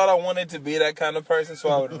motorcycle. I thought I wanted to be that kind of person, so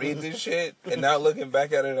I would read this shit. And now looking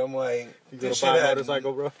back at it, I'm like, You gonna buy a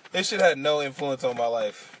motorcycle, bro? This shit had no influence on my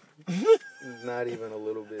life. Not even a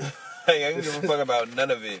little bit. I don't give a fuck about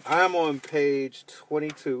none of it. I'm on page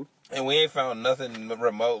 22. And we ain't found nothing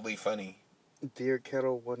remotely funny. Dear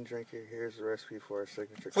kettle, one drinker. Here's the recipe for our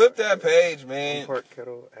signature. Flip that page, man. 1 part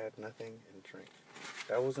kettle, add nothing, and drink.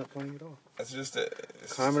 That wasn't funny at all. That's just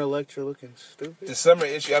Carmen Electra looking stupid. the summer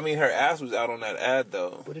issue. I mean, her ass was out on that ad,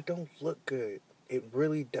 though. But it don't look good. It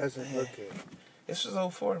really doesn't look good. This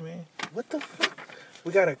was 04, man. What the fuck?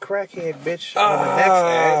 We got a crackhead bitch on the next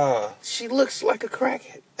ad. She looks like a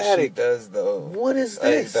crackhead She addict. does, though. What is Like,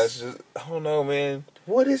 this? that's just, I don't know, man.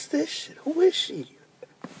 What is this shit? Who is she?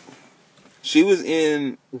 She was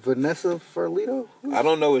in, Vanessa Ferlito? I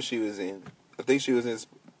don't know what she was in. I think she was in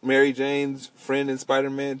Mary Jane's friend in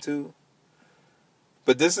Spider-Man 2.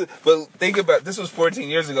 But think about, this was 14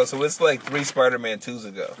 years ago, so it's like 3 Spider-Man 2s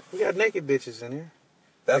ago. We got naked bitches in here.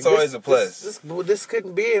 That's Like, always a plus. This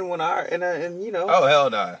couldn't be in one hour, and you know. Oh, hell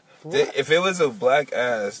nah. What? If it was a black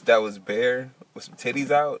ass that was bare with some titties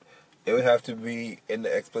out, it would have to be in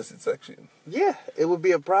the explicit section. Yeah, it would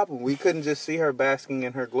be a problem. We couldn't just see her basking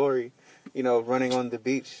in her glory, running on the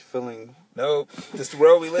beach, feeling Nope. This is the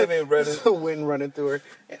world we live in, brother. the wind running through her,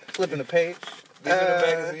 flipping the page. These are the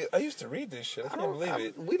magazines. I used to read this shit. I can't believe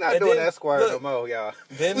it. We're not And doing then, Esquire look, no more, y'all.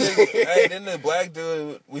 Then the black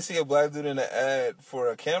dude, we see a black dude in an ad for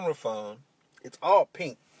a camera phone, It's all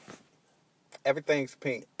pink. Everything's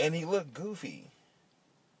pink. and he looked goofy.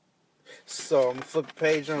 So I'm gonna flip the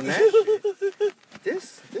page on that shit.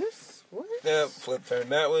 This, what? Yep, turn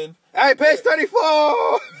that one. All right, page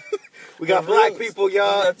 34. We got The black Roots. people, We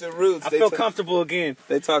y'all. got the Roots. I feel comfortable again.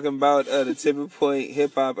 They talking about the Tipping Point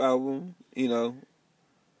hip hop album. Hey,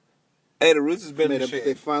 the Roots has been the They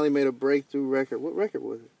shit. finally made a breakthrough record. What record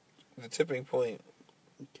was it? The Tipping Point.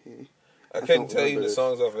 Okay. I don't couldn't tell you remember the this.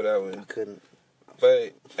 songs off of that I one. couldn't.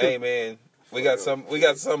 But hey, man, we got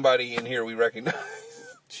somebody in here we recognize.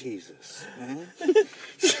 Jesus. And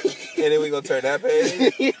then we gonna turn that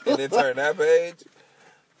page, and then turn that page,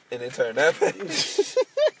 and then turn that page,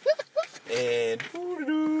 and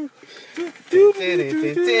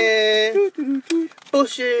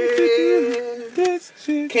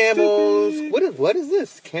Bullshit. Camels. What is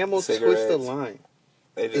this? Camels twist the Cigarettes. line.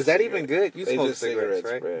 they Is just that even good? You They smoke just cigarettes,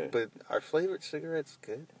 cigarettes, right? bruh. But are flavored cigarettes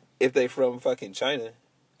good? If they from fucking China,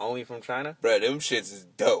 Only from China? bruh, them shits is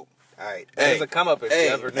dope. All right. Hey, There's a come up if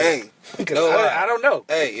you ever knew. hey, 'Cause no lie. I don't know.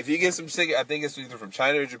 Hey, if you get some I think it's either from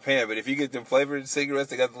China or Japan, but if you get them flavored cigarettes,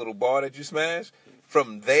 they got the little ball that you smash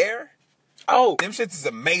from there. Oh, Them shits is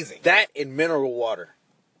amazing. that and mineral water.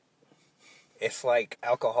 It's like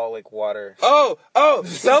alcoholic water. Oh,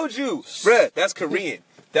 soju, bruh, that's Korean.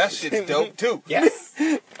 That shit's dope too. Yes.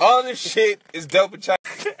 All this shit is dope in China.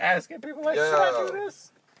 Asking people like, Yo. should I do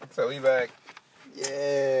this? So we back.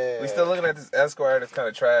 Yeah. We still looking at this Esquire that's kind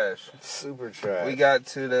of trash. Super trash. We got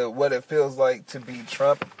to the what it feels like to be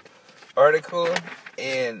Trump article,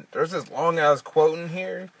 and there's this long ass quote in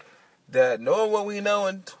here that knowing what we know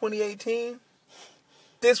in 2018,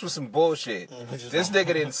 this was some bullshit. This nigga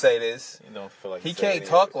didn't say this. You don't feel like He can't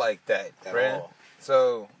talk like that, bruh.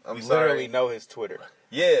 So I'm We sorry. literally know his Twitter.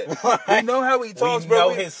 Yeah, we know how he talks, bro.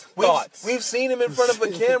 know his thoughts. We've seen him in front of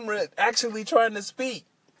a camera actually trying to speak.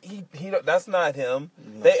 He that's not him.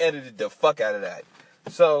 No. They edited the fuck out of that.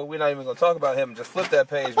 So we're not even gonna talk about him. Just flip that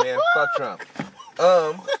page, man. Fuck Trump.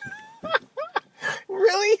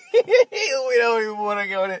 Really? We don't even want to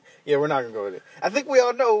go with it. Yeah, we're not gonna go with it. I think we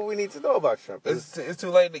all know what we need to know about Trump. It's too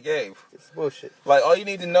late in the game. It's bullshit. Like, all you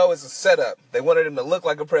need to know is a setup. They wanted him to look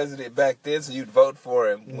like a president back then, so you'd vote for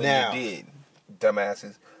him when Now. you did.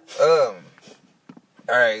 Dumbasses.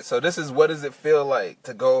 Alright, so this is what does it feel like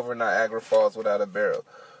to go over Niagara Falls without a barrel?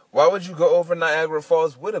 Why would you go over Niagara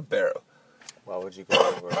Falls with a barrel? Why would you go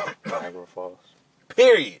over Niagara Falls?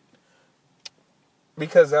 Period.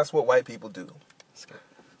 Because that's what white people do.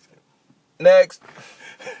 Next.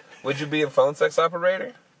 Would you be a phone sex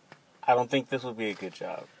operator? I don't think this would be a good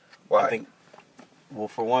job. Why? I think, well,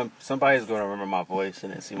 for one, somebody's going to remember my voice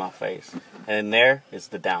and then see my face. And there is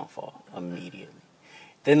the downfall immediately.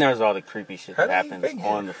 Then there's all the creepy shit How that do you happens figure?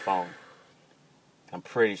 on the phone. I'm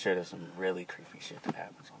pretty sure there's some really creepy shit that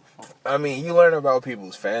happens on the phone. I mean, you learn about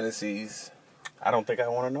people's fantasies. I don't think I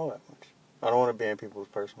want to know that much. I don't want to be in people's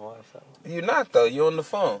personal lives that way. You're not, though. You're on the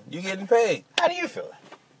phone. You're getting paid. How do you feel?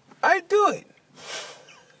 I do it.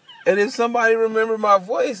 And if somebody remember my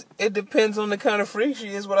voice, it depends on the kind of freak she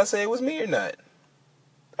is, what I say it was me or not.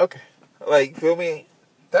 Okay. Like, feel me?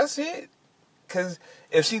 That's it. Because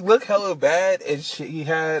if she looked hella bad and she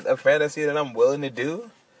had a fantasy that I'm willing to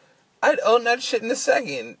do, I'd own that shit in a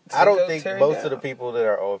second. I don't think tear it most down. of the people that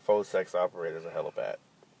are on phone sex operators are hella bad.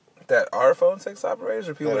 That are phone sex operators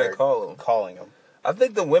or people that are call them? Calling them. I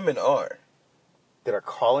think the women are. That are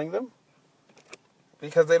calling them?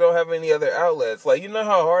 Because they don't have any other outlets. Like, you know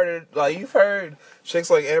how hard it... Like, you've heard chicks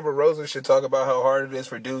like Amber Rose and shit talk about how hard it is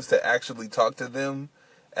for dudes to actually talk to them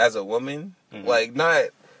as a woman. Mm-hmm. Like, not...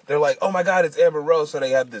 They're like, oh my God, it's Amber Rose, so they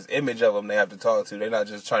have this image of them they have to talk to. They're not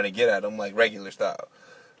just trying to get at them like regular style.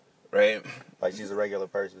 Right? Like she's a regular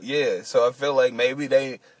person. Yeah, so I feel like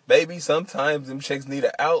maybe sometimes them chicks need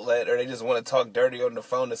an outlet or they just want to talk dirty on the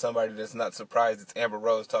phone to somebody that's not surprised it's Amber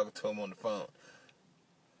Rose talking to them on the phone.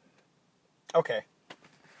 Okay.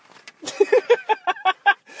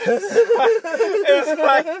 It's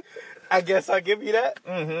like, I guess I'll give you that.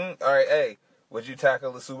 Mm-hmm. All right, hey, would you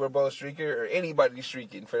tackle a Super Bowl streaker or anybody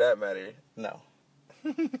streaking for that matter? No.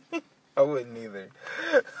 I wouldn't either.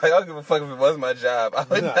 Like, I don't give a fuck if it was my job. I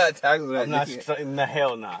would not tackle that. I'm not no,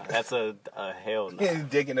 hell nah. That's a hell nah.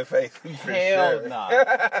 Dick in the face. For Hell sure. nah.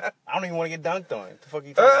 I don't even want to get dunked on. The fuck are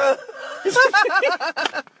you talking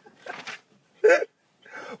about?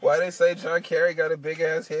 Why they say John Kerry got a big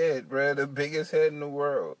ass head, bruh? The biggest head in the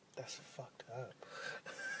world. That's fucked up.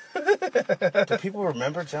 Do people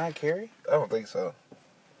remember John Kerry? I don't think so.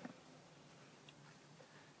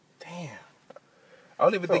 Damn. I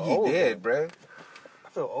don't even think he did, bruh. I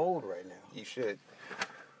feel old right now. You should.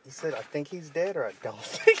 You said, I think he's dead or I don't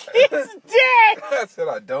think He's dead! I said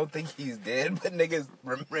I don't think he's dead, but niggas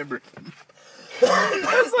remember him.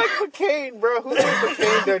 That's like McCain, bro. Who did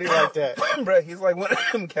McCain dirty like that? Bruh, he's like one of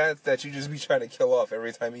them cats that you just be trying to kill off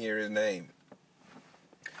every time you hear his name.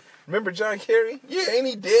 Remember John Kerry? Yeah, ain't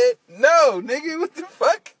he dead? No, nigga, what the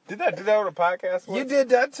fuck? Did I do that on a podcast once? You did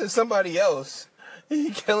that to somebody else.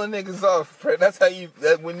 You killing niggas off. That's how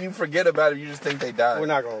when you forget about it, you just think they died. We're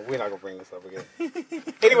not gonna bring this up again.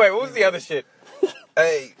 Anyway, what was the other shit?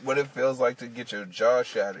 Hey, what it feels like to get your jaw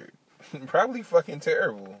shattered. Probably fucking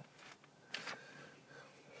terrible.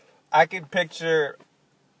 I can picture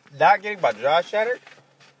not getting my jaw shattered.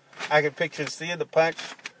 I can picture seeing the punch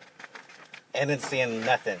and then seeing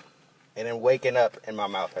nothing. And then waking up and my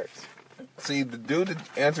mouth hurts. See, the dude that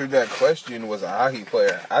answered that question was a hockey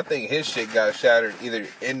player. I think his shit got shattered either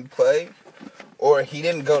in play or he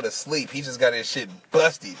didn't go to sleep. He just got his shit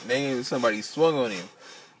busted. Maybe somebody swung on him.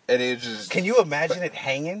 And it just... Can you imagine it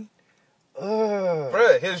hanging? Ugh.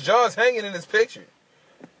 Bruh, his jaw's hanging in this picture.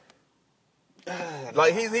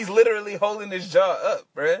 Like, he's literally holding his jaw up,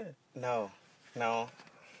 bruh. No.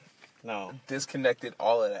 Disconnected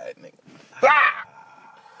all of that, nigga. Bah!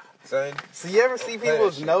 Son, So you ever see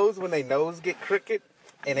people's nose when they nose get crooked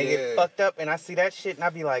and they get fucked up? And I see that shit and I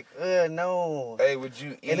be like, no. hey, would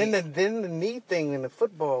you eat? And then the knee thing in the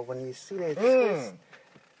football when you see that twist.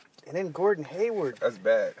 And then Gordon Hayward That's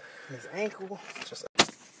bad. and his ankle. Just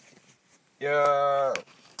Yeah.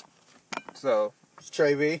 So, It's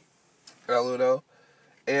Trey V. El Uno.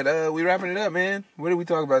 And we wrapping it up, man. What did we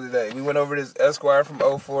talk about today? We went over this Esquire from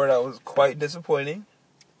 04 that was quite disappointing.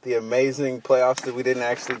 The amazing playoffs that we didn't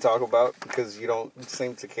actually talk about because you don't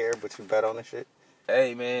seem to care, but you bet on the shit.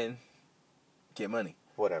 Hey, man. Get money.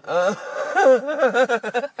 Whatever. All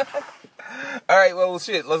right, well,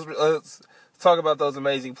 shit. Let's talk about those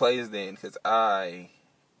amazing plays then, because I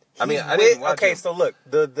didn't watch Okay, them. so look,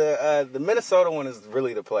 the Minnesota one is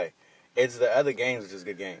really the play. It's the other games are just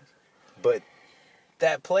good games, but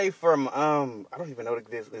that play from I don't even know what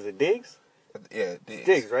it is. Is it Diggs? Yeah, Diggs.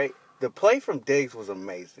 Diggs, right? The play from Diggs was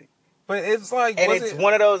amazing, But it's like, and it's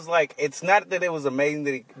one of those like it's not that it was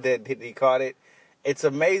amazing that he caught it. It's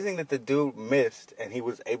amazing that the dude missed and he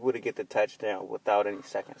was able to get the touchdown without any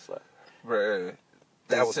seconds left. Bruh,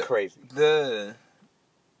 That was crazy.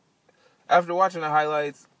 After watching the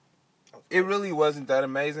highlights, it really wasn't that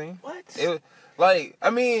amazing. What? It wasn't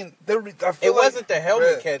the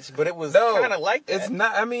helmet catch, but it was kind of like that. It's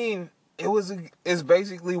not. I mean, it's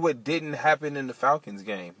basically what didn't happen in the Falcons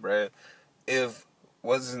game, bruh. If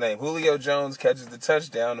what's his name, Julio Jones catches the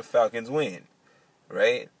touchdown, the Falcons win,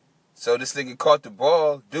 right? So this nigga caught the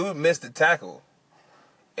ball, dude missed the tackle,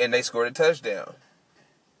 and they scored a touchdown.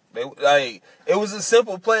 It was a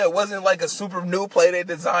simple play. It wasn't like a super new play they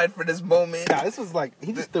designed for this moment. Nah, this was like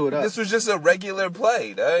he just threw it up. This was just a regular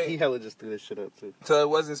play, dog. He hella just threw this shit up too. So it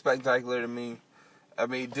wasn't spectacular to me. I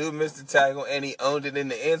mean, dude missed the tackle and he owned it in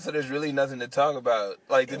the end, so there's really nothing to talk about.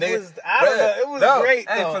 Like the nigga, It was great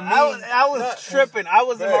though. For me, I was tripping. I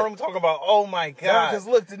was in my room talking about, oh my god. Because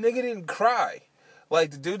look, the nigga didn't cry.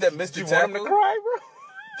 Like the dude that missed Did the you tackle. want him to cry,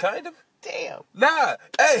 bro? Kind of. Damn. Nah,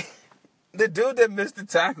 hey. The dude that missed the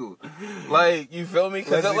tackle, like, you feel me?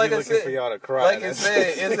 Because like I said, for y'all to cry. like I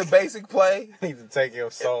said, it's a basic play. I need to take your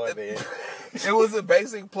soul at the end. It was a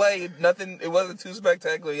basic play. Nothing. It wasn't too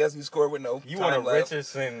spectacular. Yes, he scored with no You time want a left.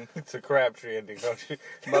 Richardson to Crabtree ending, don't you?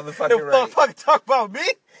 Motherfucking The right. motherfucker talk about me?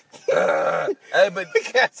 Hey,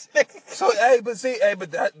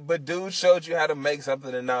 but dude showed you how to make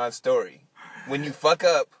something a non-story. When you fuck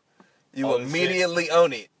up, you Own immediately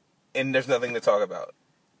own it, and there's nothing to talk about.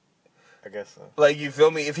 I guess so. Like, you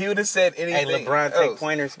feel me? If he would have said Hey, anything LeBron, else, take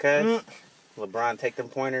pointers, cuz. LeBron, take them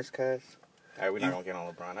pointers, cuz. All right, we're not going to get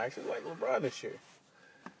on LeBron. I actually like LeBron this year.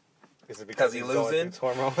 Is it because he's he's going losing?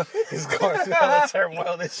 through turmoil? He's going through hella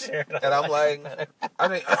turmoil this year. and I'm like,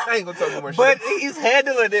 I ain't gonna talk no more But shit. he's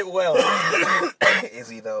handling it well. Is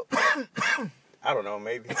he though? I don't know,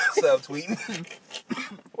 maybe. Subtweeting.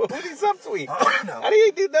 Well, who did he subtweet? No. How did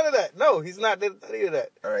he do none of that? No, he's not did any of that.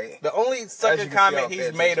 All right. The only As sucker you can see, comment I'll pay he's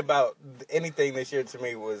attention. made about anything this year to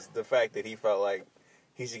me was the fact that he felt like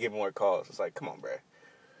he should get more calls. It's like, come on, bruh.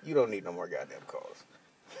 You don't need no more goddamn calls.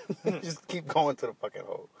 Just keep going to the fucking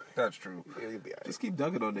hole. That's true. You'll be all right. Just keep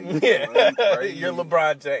dunking on niggas. Yeah. Right? You're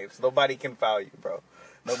LeBron James. Nobody can foul you, bro.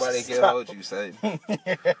 Nobody can Stop. hold you, son.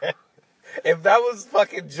 If that was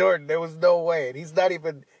fucking Jordan, there was no way. And he's not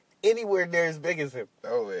even anywhere near as big as him.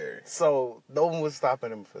 Nowhere. So no one was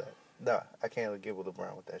stopping him for that. Nah, I can't get with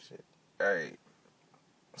LeBron with that shit. All right.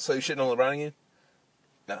 So you shitting on LeBron again?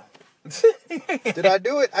 No. Did I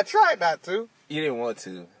do it? I tried not to. You didn't want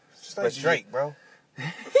to. Just like But you Drake, bro.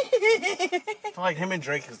 I feel like him and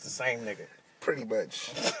Drake is the same nigga. Pretty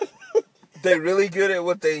much. They really good at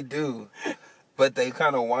what they do, but they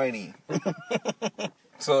kind of whiny.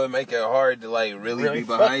 So it make it hard to like really be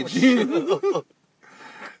behind fuck you.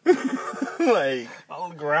 Like, On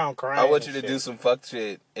the ground crying. I want you and to shit. do some fuck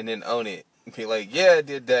shit and then own it. Be like, yeah, I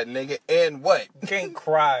did that, nigga. And what? You can't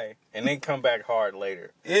cry and then come back hard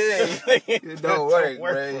later. Yeah, it don't work,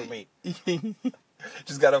 for man. me.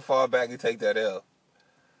 Just gotta fall back and take that L.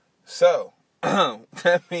 So,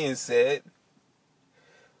 that being said,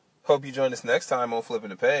 hope you join us next time on Flipping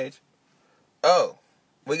the Page. Oh,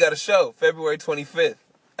 we got a show February 25th.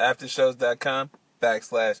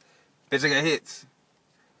 Aftershows.com/Bitch I Got Hits.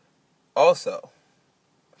 Also,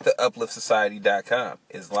 the UpliftSociety.com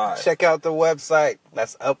is live. Check out the website.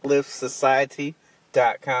 That's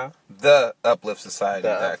upliftsociety.com. The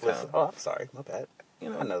UpliftSociety.com. Oh, I'm sorry. My bad. You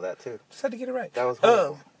know, I know that too. just had to get it right. That was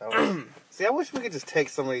horrible. See, I wish we could just take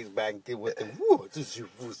some of these back and deal with them. Woo, just you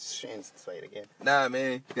chance to say it again. Nah,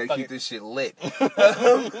 man. Gotta Fuck keep it. this shit lit.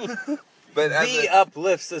 But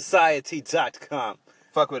TheUpliftSociety.com.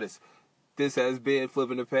 fuck with us. This has been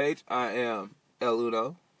Flipping the Page. I am El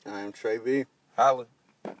Uno. I am Trey V. Holla.